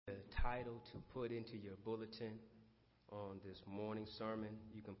title to put into your bulletin on this morning sermon.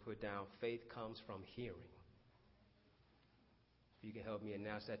 You can put down, faith comes from hearing. If you can help me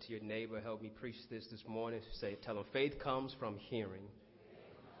announce that to your neighbor, help me preach this morning. Tell them, faith comes from hearing.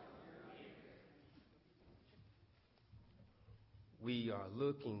 We are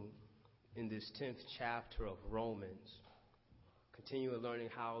looking in this 10th chapter of Romans, continuing learning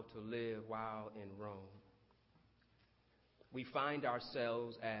how to live while in Rome. We find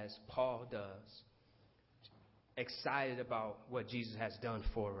ourselves, as Paul does, excited about what Jesus has done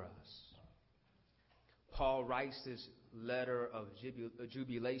for us. Paul writes this letter of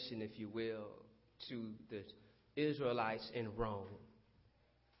jubilation, if you will, to the Israelites in Rome,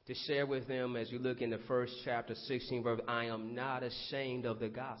 to share with them, as you look in the first chapter, 16 verse, I am not ashamed of the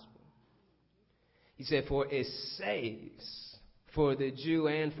gospel. He said, for it saves for the Jew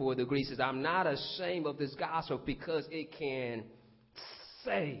and for the Greek. He says, I'm not ashamed of this gospel because it can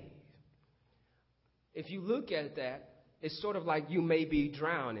save. If you look at that, it's sort of like you may be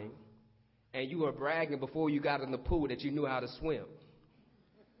drowning and you were bragging before you got in the pool that you knew how to swim.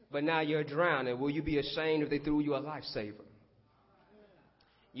 But now you're drowning. Will you be ashamed if they threw you a lifesaver?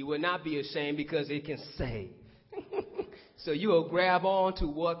 You will not be ashamed because it can save. So you will grab on to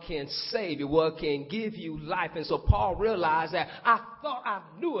what can save you, what can give you life. And so Paul realized that I thought I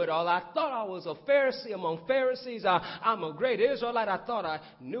knew it all. I thought I was a Pharisee among Pharisees. I'm a great Israelite. I thought I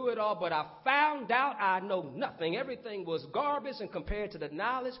knew it all, but I found out I know nothing. Everything was garbage and compared to the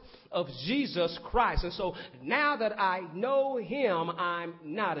knowledge of Jesus Christ. And so now that I know him, I'm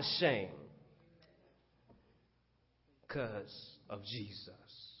not ashamed because of Jesus.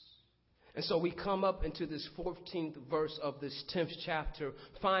 And so we come up into this 14th verse of this 10th chapter,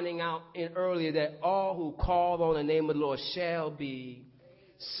 finding out earlier that all who call on the name of the Lord shall be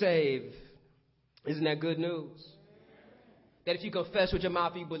saved. Isn't that good news? That if you confess with your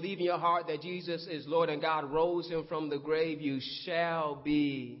mouth, you believe in your heart that Jesus is Lord and God rose him from the grave, you shall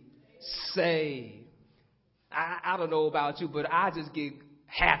be saved. I don't know about you, but I just get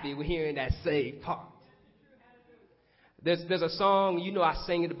happy with hearing that saved part. There's a song, you know, I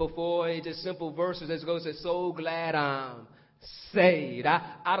sang it before. It's just simple verses that goes, so glad I'm saved.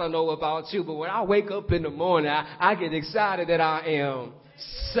 I don't know about you, but when I wake up in the morning, I get excited that I am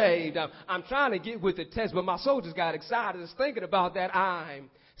saved. I'm trying to get with the text, but my soul just got excited just thinking about that. I'm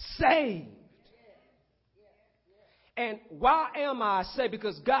saved. And why am I saved?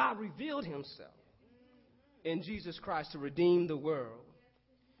 Because God revealed himself in Jesus Christ to redeem the world.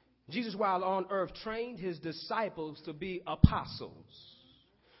 Jesus, while on earth, trained his disciples to be apostles,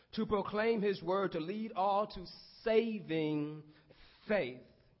 to proclaim his word, to lead all to saving faith.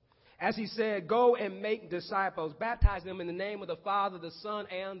 As he said, go and make disciples, baptize them in the name of the Father, the Son,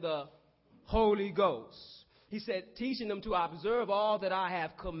 and the Holy Ghost. He said, teaching them to observe all that I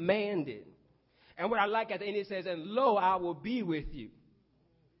have commanded. And what I like at the end, it says, and lo, I will be with you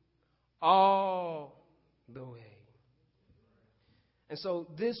all the way. And so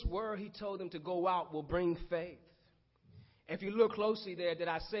this word he told them to go out will bring faith. If you look closely there, that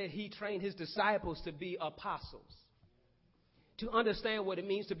I said he trained his disciples to be apostles. To understand what it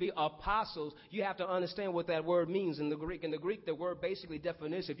means to be apostles, you have to understand what that word means in the Greek. In the Greek, the word basically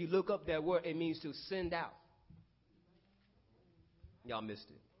definition, if you look up that word, it means to send out. Y'all missed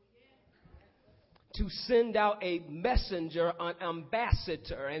it. To send out a messenger, an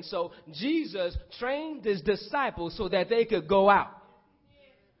ambassador. And so Jesus trained his disciples so that they could go out.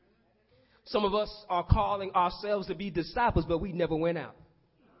 Some of us are calling ourselves to be disciples, but we never went out.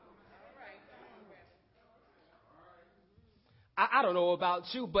 I don't know about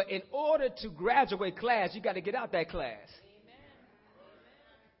you, but in order to graduate class, you got to get out that class.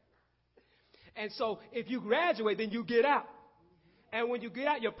 And so if you graduate, then you get out. And when you get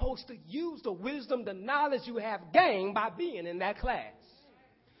out, you're supposed to use the wisdom, the knowledge you have gained by being in that class.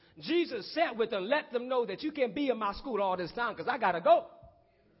 Jesus sat with them, let them know that you can't be in my school all this time because I got to go.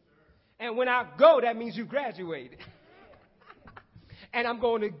 And when I go, that means you graduated. And I'm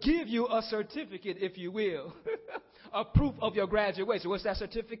going to give you a certificate, if you will, a proof of your graduation. What's that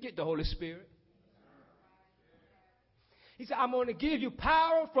certificate? The Holy Spirit. He said, I'm going to give you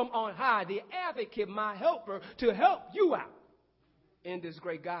power from on high, the advocate, my helper, to help you out in this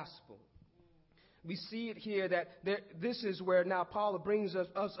great gospel. We see it here that this is where now Paul brings us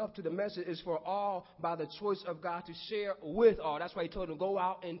up to the message is for all by the choice of God to share with all. That's why he told them go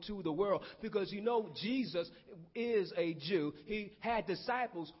out into the world. Because you know Jesus, is a Jew. He had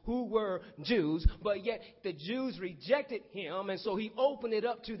disciples who were Jews, but yet the Jews rejected him, and so he opened it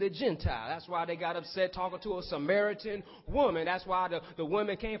up to the Gentile. That's why they got upset talking to a Samaritan woman. That's why the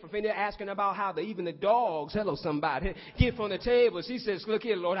woman came from India asking about how even the dogs, hello somebody, get from the table. She says, look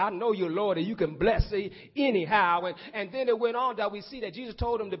here, Lord, I know you're Lord, and you can bless me anyhow. And then it went on that we see that Jesus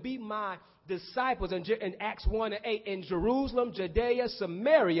told them to be my disciples in Acts 1:8 in Jerusalem, Judea,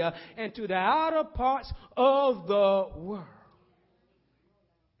 Samaria, and to the outer parts of the world.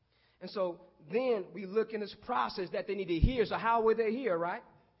 And so then we look in this process that they need to hear. So how would they hear, right?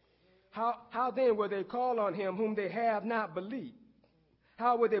 How then will they call on him whom they have not believed?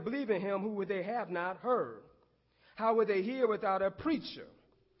 How would they believe in him who they have not heard? How would they hear without a preacher?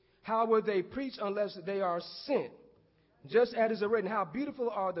 How would they preach unless they are sent? Just as is written, how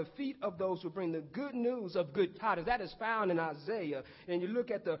beautiful are the feet of those who bring the good news of good tidings. That is found in Isaiah. And you look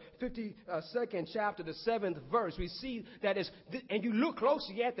at the 52nd chapter, the 7th verse, we see that and you look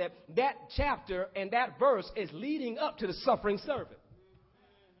closely at that chapter and that verse is leading up to the suffering servant.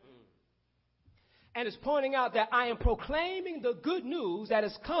 And it's pointing out that I am proclaiming the good news that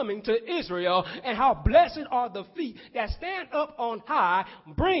is coming to Israel, and how blessed are the feet that stand up on high,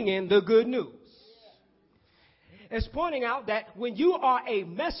 bringing the good news. It's pointing out that when you are a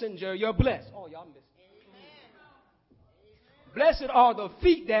messenger, you're blessed. Oh, y'all missed it. Blessed are the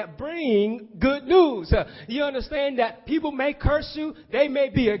feet that bring good news. You understand that people may curse you, they may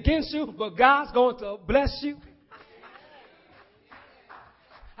be against you, but God's going to bless you.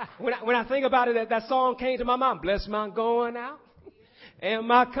 When I think about it, that song came to my mind. Bless my going out and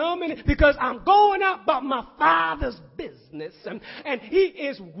my coming, because I'm going out about my Father's business, and he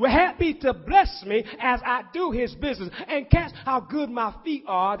is happy to bless me as I do his business. And catch how good my feet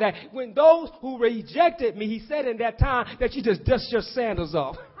are, that when those who rejected me, he said in that time that you just dust your sandals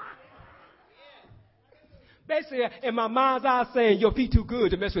off. Basically, in my mind's eye, saying your feet too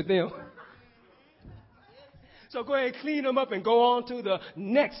good to mess with them. So go ahead and clean them up and go on to the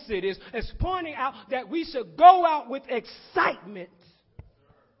next cities. It's pointing out that we should go out with excitement,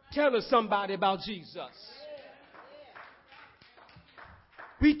 telling somebody about Jesus.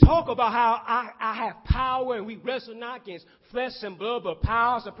 We talk about how I have power, and we wrestle not against flesh and blood, but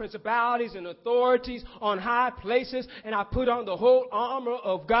powers and principalities and authorities on high places. And I put on the whole armor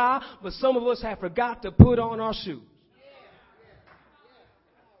of God, but some of us have forgot to put on our shoes.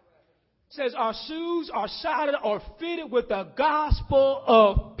 It says our shoes are shod or fitted with the gospel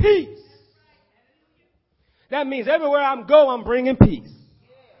of peace. That means everywhere I go, I'm bringing peace.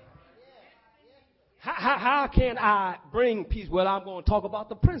 How can I bring peace? Well, I'm going to talk about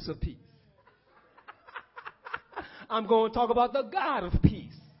the Prince of Peace. I'm going to talk about the God of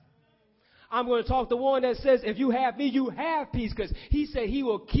peace. I'm going to talk the one that says, if you have me, you have peace. Because he said he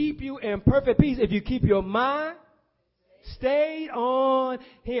will keep you in perfect peace if you keep your mind stayed on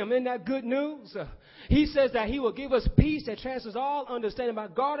him. Isn't that good news? He says that he will give us peace that transcends all understanding by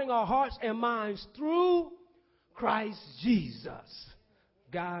guarding our hearts and minds through Christ Jesus.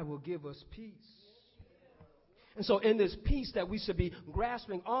 God will give us peace. And so in this peace that we should be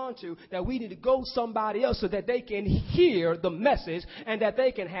grasping onto, that we need to go somebody else so that they can hear the message and that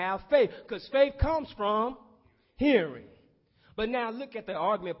they can have faith. Because faith comes from hearing. But now look at the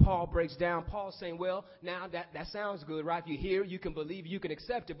argument Paul breaks down. Paul's saying, well, now that sounds good, right? If you hear, you can believe, you can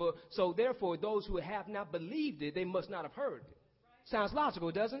accept it. But so therefore, those who have not believed it, they must not have heard it. Sounds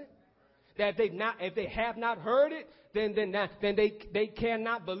logical, doesn't it? That if they have not heard it, then they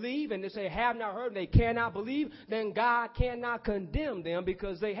cannot believe. And if they have not heard and they cannot believe, then God cannot condemn them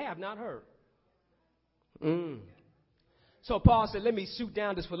because they have not heard. So Paul said, let me shoot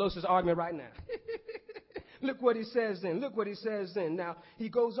down this fallacious argument right now. Look what he says then. Look what he says then. Now, he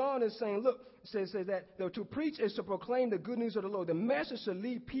goes on and saying, look, says that to preach is to proclaim the good news of the Lord. The message should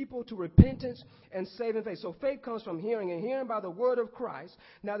lead people to repentance and saving faith. So faith comes from hearing, and hearing by the word of Christ.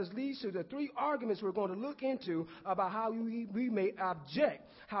 Now, this leads to the three arguments we're going to look into about how we may object,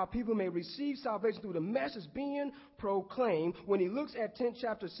 how people may receive salvation through the message being proclaimed. When he looks at 10th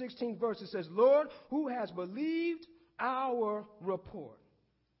chapter 16 verse, it says, Lord, who has believed our report?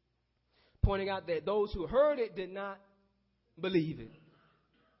 Pointing out that those who heard it did not believe it.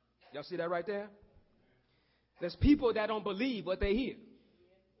 Y'all see that right there? There's people that don't believe what they hear.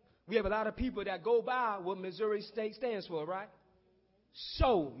 We have a lot of people that go by what Missouri State stands for, right?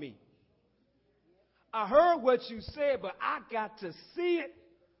 Show me. I heard what you said, but I got to see it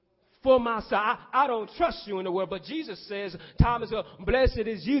for myself. I don't trust you in the world. But Jesus says, Thomas, blessed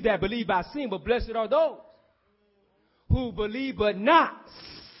is you that believe by seeing, but blessed are those who believe but not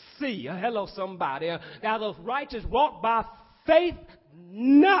see. Hello, somebody. Now the righteous walk by faith,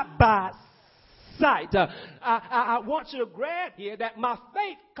 not by sight. I want you to grab here that my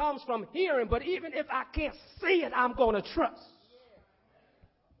faith comes from hearing, but even if I can't see it, I'm going to trust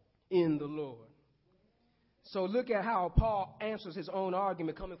in the Lord. So look at how Paul answers his own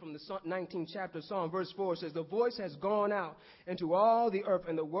argument coming from the 19th chapter of Psalm. Verse 4 says, the voice has gone out into all the earth,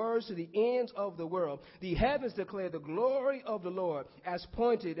 and the words to the ends of the world. The heavens declare the glory of the Lord, as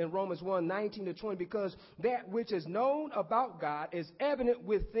pointed in Romans 1, 19 to 20, because that which is known about God is evident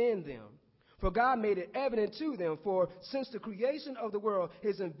within them. For God made it evident to them, for since the creation of the world,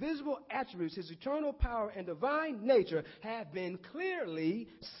 his invisible attributes, his eternal power and divine nature have been clearly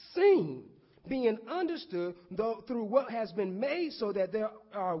seen, being understood through what has been made, so that they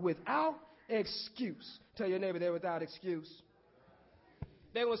are without excuse. Tell your neighbor they're without excuse.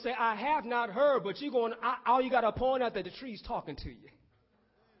 They will say, I have not heard, but all you got to point out that the tree's talking to you.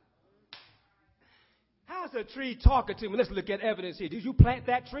 How's the tree talking to me? Let's look at evidence here. Did you plant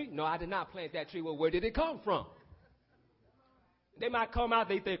that tree? No, I did not plant that tree. Well, where did it come from? They might come out,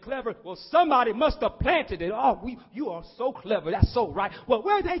 they're clever. Well, somebody must have planted it. Oh, you are so clever. That's so right. Well,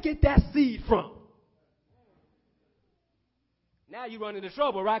 where did they get that seed from? Now you run into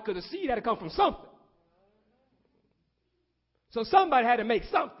trouble, right? Because the seed had to come from something. So somebody had to make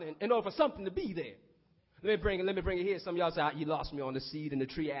something in order for something to be there. Let me bring it here. Some of y'all say, you lost me on the seed and the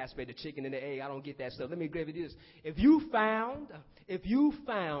tree aspect, the chicken and the egg. I don't get that stuff. Let me give you this. If you found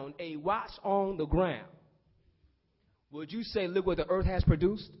a watch on the ground, would you say, look what the earth has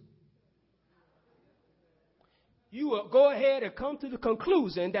produced? You will go ahead and come to the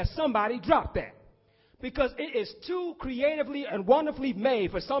conclusion that somebody dropped that. Because it is too creatively and wonderfully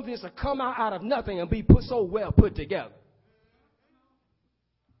made for something to come out of nothing and be put so well put together.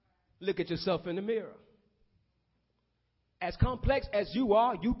 Look at yourself in the mirror. As complex as you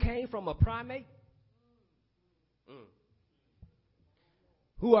are, you came from a primate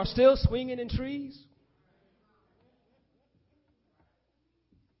who are still swinging in trees.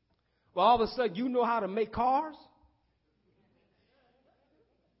 Well, all of a sudden, you know how to make cars?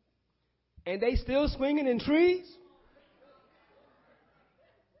 And they still swinging in trees?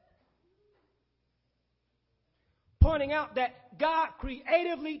 Pointing out that God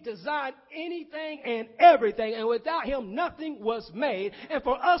creatively designed anything and everything, and without him, nothing was made. And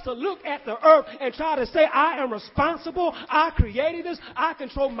for us to look at the earth and try to say, I am responsible, I created this, I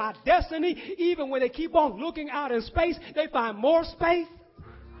control my destiny, even when they keep on looking out in space, they find more space.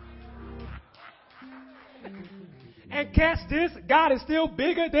 And catch this, God is still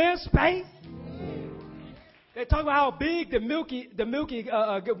bigger than space. They talk about how big the Milky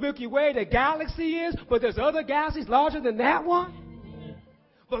Way, the galaxy is, but there's other galaxies larger than that one.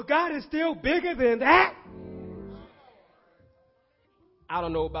 But God is still bigger than that. I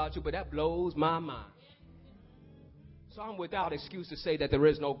don't know about you, but that blows my mind. So I'm without excuse to say that there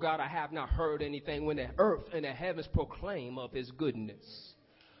is no God. I have not heard anything when the earth and the heavens proclaim of his goodness.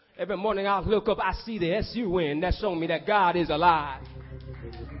 Every morning I look up, I see the S-U-N. That's showing me that God is alive.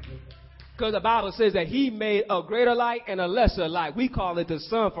 Because the Bible says that he made a greater light and a lesser light. We call it the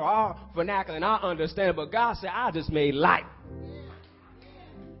sun for our vernacular and our understanding. But God said, I just made light.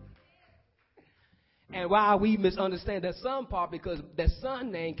 And why we misunderstand the sun part, because the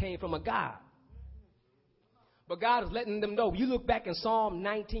sun name came from a God. But God is letting them know. You look back in Psalm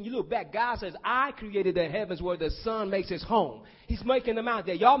 19, you look back, God says, I created the heavens where the sun makes his home. He's making them out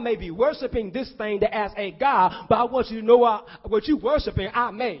there. Y'all may be worshiping this thing as a God, but I want you to know what you worshiping, I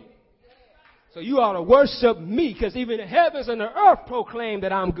made. So you ought to worship me, because even the heavens and the earth proclaim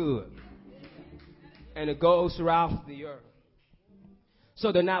that I'm good. And it goes throughout the earth.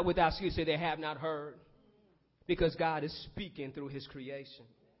 So they're not without excuse, they have not heard, because God is speaking through his creation.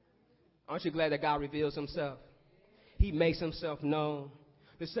 Aren't you glad that God reveals himself? He makes himself known.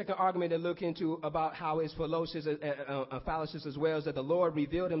 The second argument to look into about how it's fallacious as well is that the Lord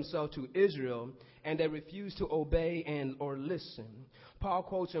revealed himself to Israel and they refused to obey or listen. Paul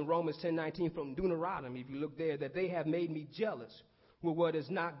quotes in Romans 10:19 from Deuteronomy, if you look there, that they have made me jealous with what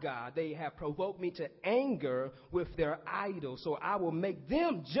is not God. They have provoked me to anger with their idols. So I will make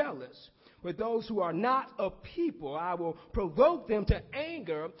them jealous with those who are not a people. I will provoke them to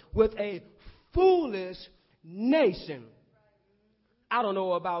anger with a foolish nation. I don't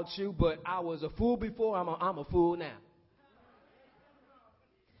know about you, but I was a fool before. I'm a fool now.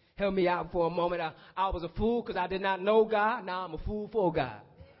 Help me out for a moment. I was a fool because I did not know God. Now I'm a fool for God.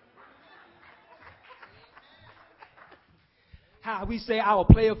 How we say I will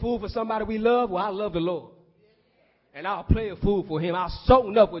play a fool for somebody we love? Well, I love the Lord. And I'll play a fool for him. I'll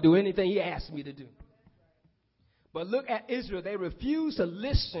show up and do anything he asks me to do. But look at Israel. They refused to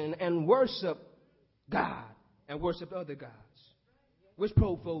listen and worship God and worship other gods, which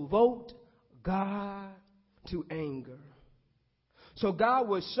provoked God to anger. So God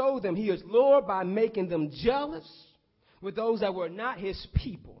would show them he is Lord by making them jealous with those that were not his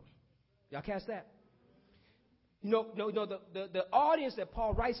people. Y'all catch that? The audience that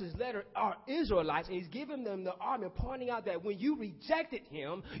Paul writes his letter are Israelites, and he's giving them the argument, pointing out that when you rejected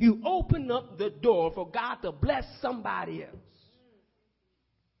him, you open up the door for God to bless somebody else.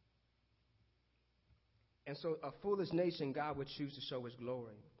 And so a foolish nation God would choose to show his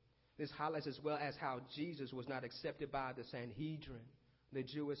glory. This highlights as well as how Jesus was not accepted by the Sanhedrin, the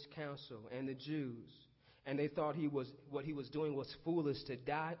Jewish council, and the Jews. And they thought what he was doing was foolish to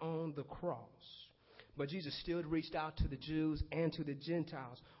die on the cross. But Jesus still reached out to the Jews and to the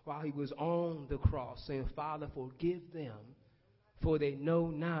Gentiles while he was on the cross, saying, Father, forgive them, for they know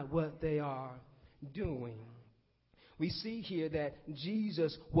not what they are doing. We see here that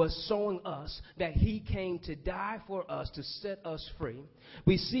Jesus was showing us that he came to die for us, to set us free.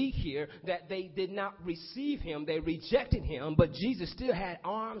 We see here that they did not receive him. They rejected him, but Jesus still had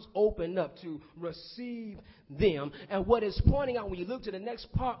arms opened up to receive them. And what is pointing out when you look to the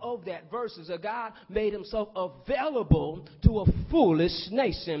next part of that verse is that God made himself available to a foolish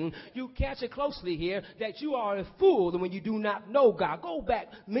nation. You catch it closely here that you are a fool when you do not know God. Go back.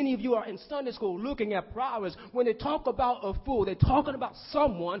 Many of you are in Sunday school looking at Proverbs. When they talk about a fool, they're talking about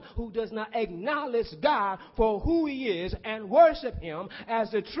someone who does not acknowledge God for who he is and worship him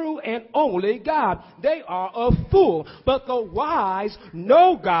as the true and only God. They are a fool. But the wise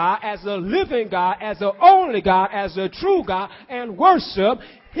know God as the living God, as the only God, as the true God, and worship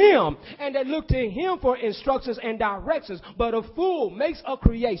him. And they look to him for instructions and directions. But a fool makes a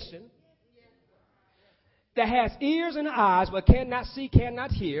creation that has ears and eyes but cannot see,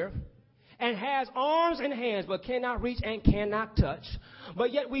 cannot hear, and has arms and hands but cannot reach and cannot touch.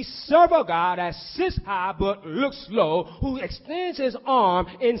 But yet we serve a God that sits high but looks low, who extends his arm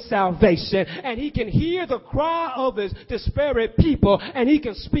in salvation. And he can hear the cry of his despairing people, and he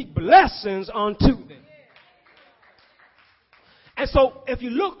can speak blessings unto them. And so if you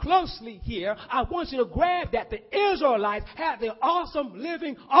look closely here, I want you to grab that the Israelites had the awesome,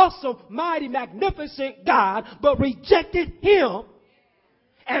 living, awesome, mighty, magnificent God, but rejected him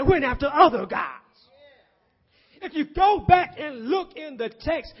and went after other gods. If you go back and look in the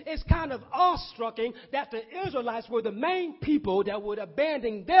text, it's kind of awe-striking that the Israelites were the main people that would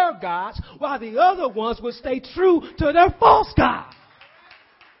abandon their gods, while the other ones would stay true to their false gods.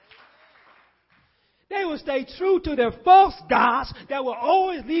 They would stay true to their false gods that will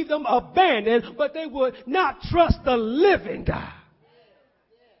always leave them abandoned, but they would not trust the living God.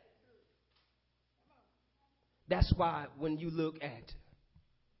 That's why when you look at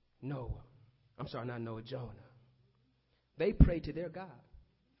Jonah, they prayed to their God,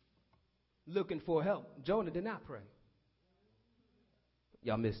 looking for help. Jonah did not pray.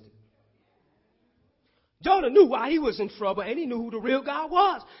 Y'all missed it. Jonah knew why he was in trouble, and he knew who the real God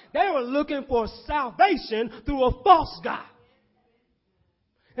was. They were looking for salvation through a false God.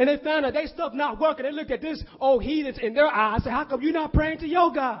 And they found out their stuff not working. They looked at this old heathens in their eyes and said, how come you're not praying to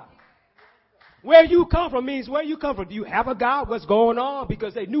your God? Where you come from means where you come from. Do you have a God? What's going on?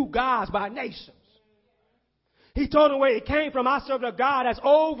 Because they knew gods by nations. He told them where he came from. I serve a God that's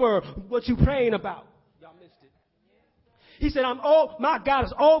over what you're praying about. Y'all missed it. He said, my God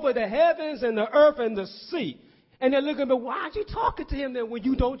is over the heavens and the earth and the sea. And they're looking, but why aren't you talking to him then when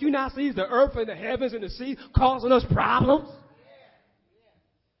you not see the earth and the heavens and the sea causing us problems?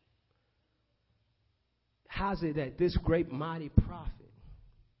 How's it that this great mighty prophet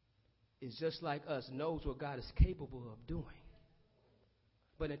is just like us, knows what God is capable of doing?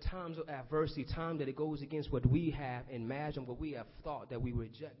 But in times of adversity, time that it goes against what we have imagined, what we have thought, that we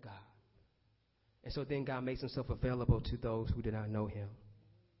reject God. And so then God makes himself available to those who did not know him.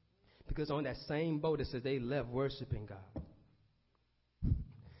 Because on that same boat, it says they left worshiping God.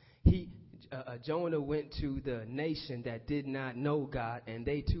 Jonah went to the nation that did not know God, and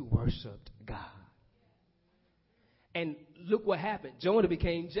they too worshiped God. And look what happened. Jonah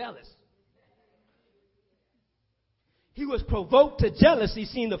became jealous. He was provoked to jealousy,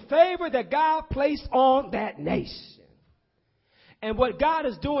 seeing the favor that God placed on that nation. And what God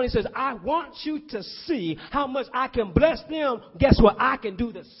is doing, he says, I want you to see how much I can bless them. Guess what? I can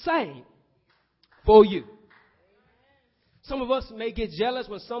do the same for you. Some of us may get jealous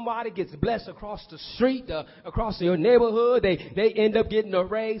when somebody gets blessed across the street, across your neighborhood. They end up getting a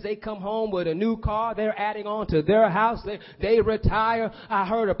raise. They come home with a new car. They're adding on to their house. They retire. I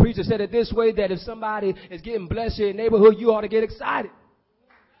heard a preacher said it this way, that if somebody is getting blessed in your neighborhood, you ought to get excited.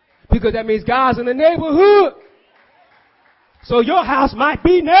 Because that means God's in the neighborhood. So your house might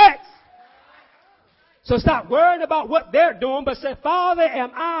be next. So stop worrying about what they're doing, but say, Father, am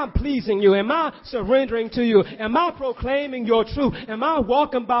I pleasing you? Am I surrendering to you? Am I proclaiming your truth? Am I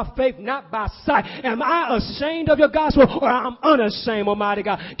walking by faith, not by sight? Am I ashamed of your gospel, or I'm unashamed, Almighty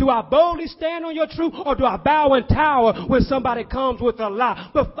God? Do I boldly stand on your truth, or do I bow and tower when somebody comes with a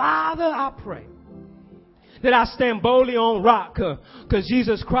lie? But Father, I pray that I stand boldly on rock, because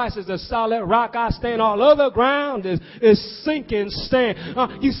Jesus Christ is the solid rock I stand. All other ground is sinking sand.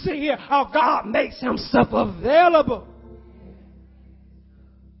 You see here how God makes himself available.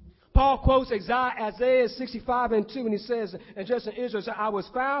 Paul quotes Isaiah 65:2, and he says, and just in Israel, I was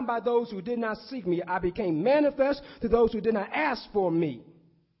found by those who did not seek me. I became manifest to those who did not ask for me.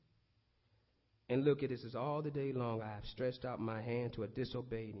 And look at this, is all the day long I have stretched out my hand to a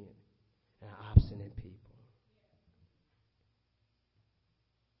disobedient and obstinate people.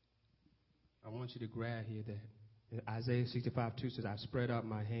 I want you to grab here that Isaiah 65:2 says, I spread out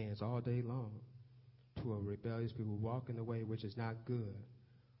my hands all day long to a rebellious people walking the way which is not good,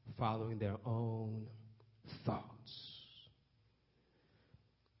 following their own thoughts.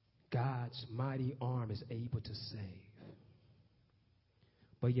 God's mighty arm is able to save.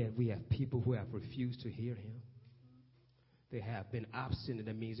 But yet we have people who have refused to hear him. They have been obstinate.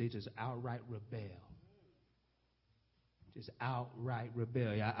 That means they just outright rebel. Just outright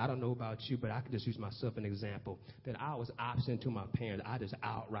rebellion. I don't know about you, but I can just use myself as an example. That I was obstinate to my parents. I just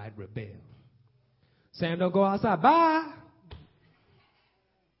outright rebelled. Sam, don't go outside. Bye.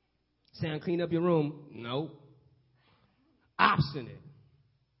 Sam, clean up your room. No. Obstinate.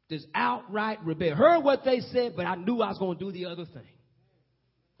 Just outright rebel. Heard what they said, but I knew I was going to do the other thing.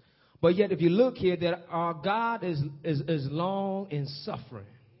 But yet, if you look here, that our God is long in suffering.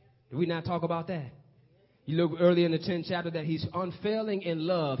 Did we not talk about that? You look earlier in the 10th chapter that he's unfailing in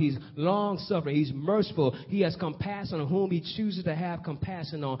love. He's long-suffering. He's merciful. He has compassion on whom he chooses to have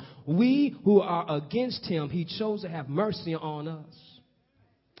compassion on. We who are against him, he chose to have mercy on us.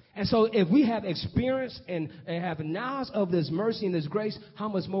 And so if we have experience and have knowledge of this mercy and this grace, how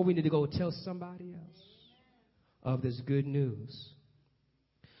much more we need to go tell somebody else of this good news?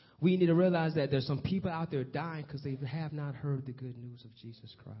 We need to realize that there's some people out there dying because they have not heard the good news of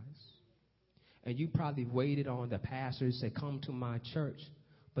Jesus Christ. And you probably waited on the pastor to say, come to my church.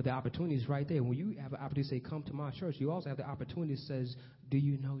 But the opportunity is right there. When you have an opportunity to say, come to my church, you also have the opportunity that says, do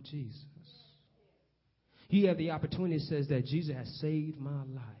you know Jesus? You have the opportunity that says that Jesus has saved my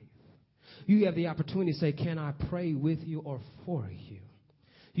life. You have the opportunity to say, can I pray with you or for you?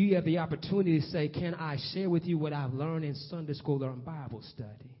 You have the opportunity to say, can I share with you what I've learned in Sunday school or in Bible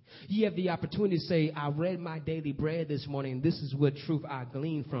study? You have the opportunity to say, I read my daily bread this morning, and this is what truth I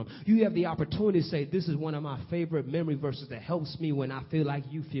gleaned from. You have the opportunity to say, this is one of my favorite memory verses that helps me when I feel like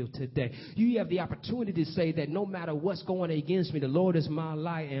you feel today. You have the opportunity to say that no matter what's going against me, the Lord is my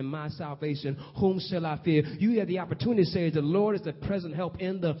light and my salvation. Whom shall I fear? You have the opportunity to say, the Lord is the present help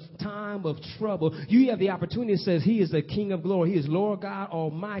in the time of trouble. You have the opportunity to say, he is the King of glory. He is Lord God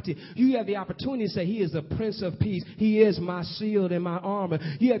Almighty. You have the opportunity to say, he is the Prince of Peace. He is my shield and my armor.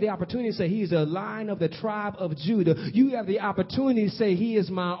 You have the opportunity to say, he is the Lion of the tribe of Judah. You have the opportunity to say, he is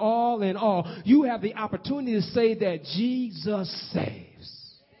my all in all. You have the opportunity to say that Jesus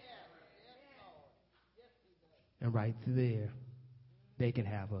saves. And right there, they can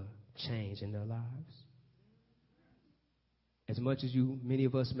have a change in their lives. As much as many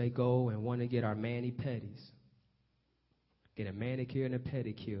of us may go and want to get our mani-pedis, get a manicure and a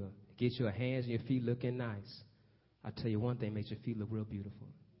pedicure, get your hands and your feet looking nice, I'll tell you one thing makes your feet look real beautiful.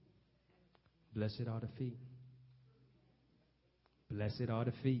 Blessed are the feet. Blessed are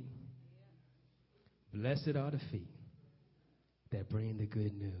the feet. Blessed are the feet that bring the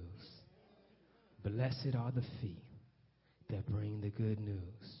good news. Blessed are the feet that bring the good news.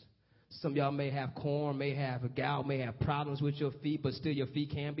 Some of y'all may have corn, may have a gout, may have problems with your feet, but still your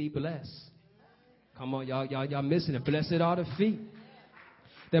feet can be blessed. Come on, y'all missing it. Blessed are the feet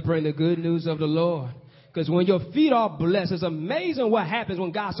that bring the good news of the Lord. Because when your feet are blessed, it's amazing what happens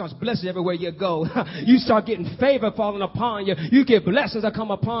when God starts blessing everywhere you go. You start getting favor falling upon you. You get blessings that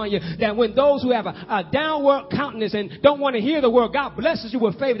come upon you. That when those who have a downward countenance and don't want to hear the word, God blesses you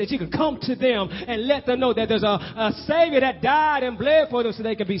with favor that you can come to them and let them know that there's a Savior that died and bled for them so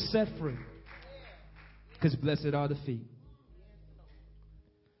they can be set free. Because blessed are the feet.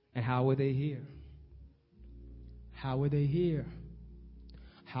 And how were they here? How were they here?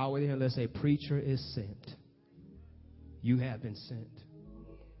 How are they unless a preacher is sent? You have been sent.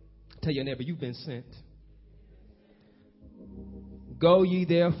 Tell your neighbor, you've been sent. Go ye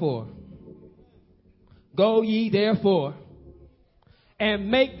therefore. Go ye therefore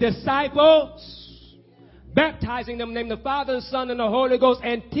and make disciples. baptizing them in the name of the Father, the Son, and the Holy Ghost,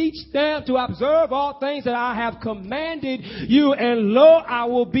 and teach them to observe all things that I have commanded you. And lo, I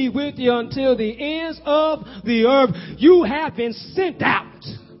will be with you until the ends of the earth. You have been sent out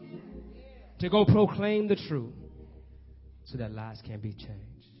to go proclaim the truth so that lives can be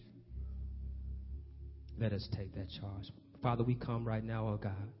changed. Let us take that charge. Father, we come right now, oh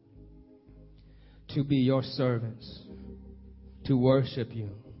God, to be your servants, to worship you,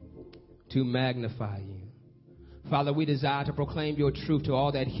 to magnify you. Father, we desire to proclaim your truth to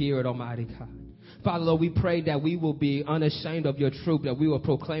all that hear it, Almighty God. Father, Lord, we pray that we will be unashamed of your truth, that we will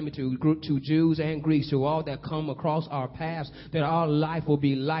proclaim it to Jews and Greeks, to all that come across our paths, that our life will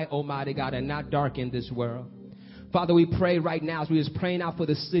be light, Almighty God, and not dark in this world. Father, we pray right now as we just praying out for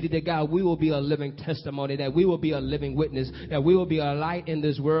the city, that God, we will be a living testimony, that we will be a living witness, that we will be a light in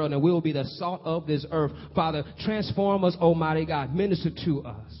this world, and we will be the salt of this earth. Father, transform us, Almighty God. Minister to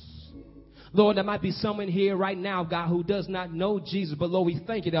us. Lord, there might be someone here right now, God, who does not know Jesus. But, Lord, we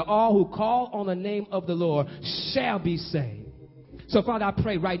thank you that all who call on the name of the Lord shall be saved. So, Father, I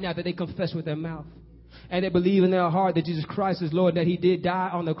pray right now that they confess with their mouth and they believe in their heart that Jesus Christ is Lord, that he did die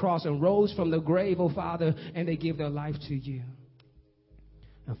on the cross and rose from the grave, oh, Father, and they give their life to you.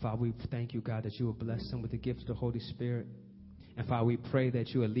 And, Father, we thank you, God, that you will bless them with the gift of the Holy Spirit. And, Father, we pray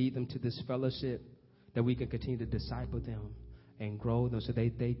that you will lead them to this fellowship, that we can continue to disciple them and grow them so they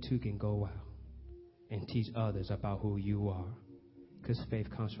too can go out and teach others about who you are. Because faith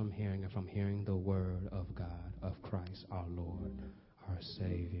comes from hearing, and from hearing the word of God, of Christ, our Lord, our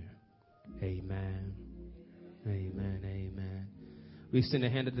Savior. Amen. Amen. Amen. We extend a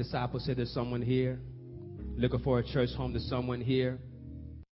hand to the disciples. Say there's someone here looking for a church home. There's someone here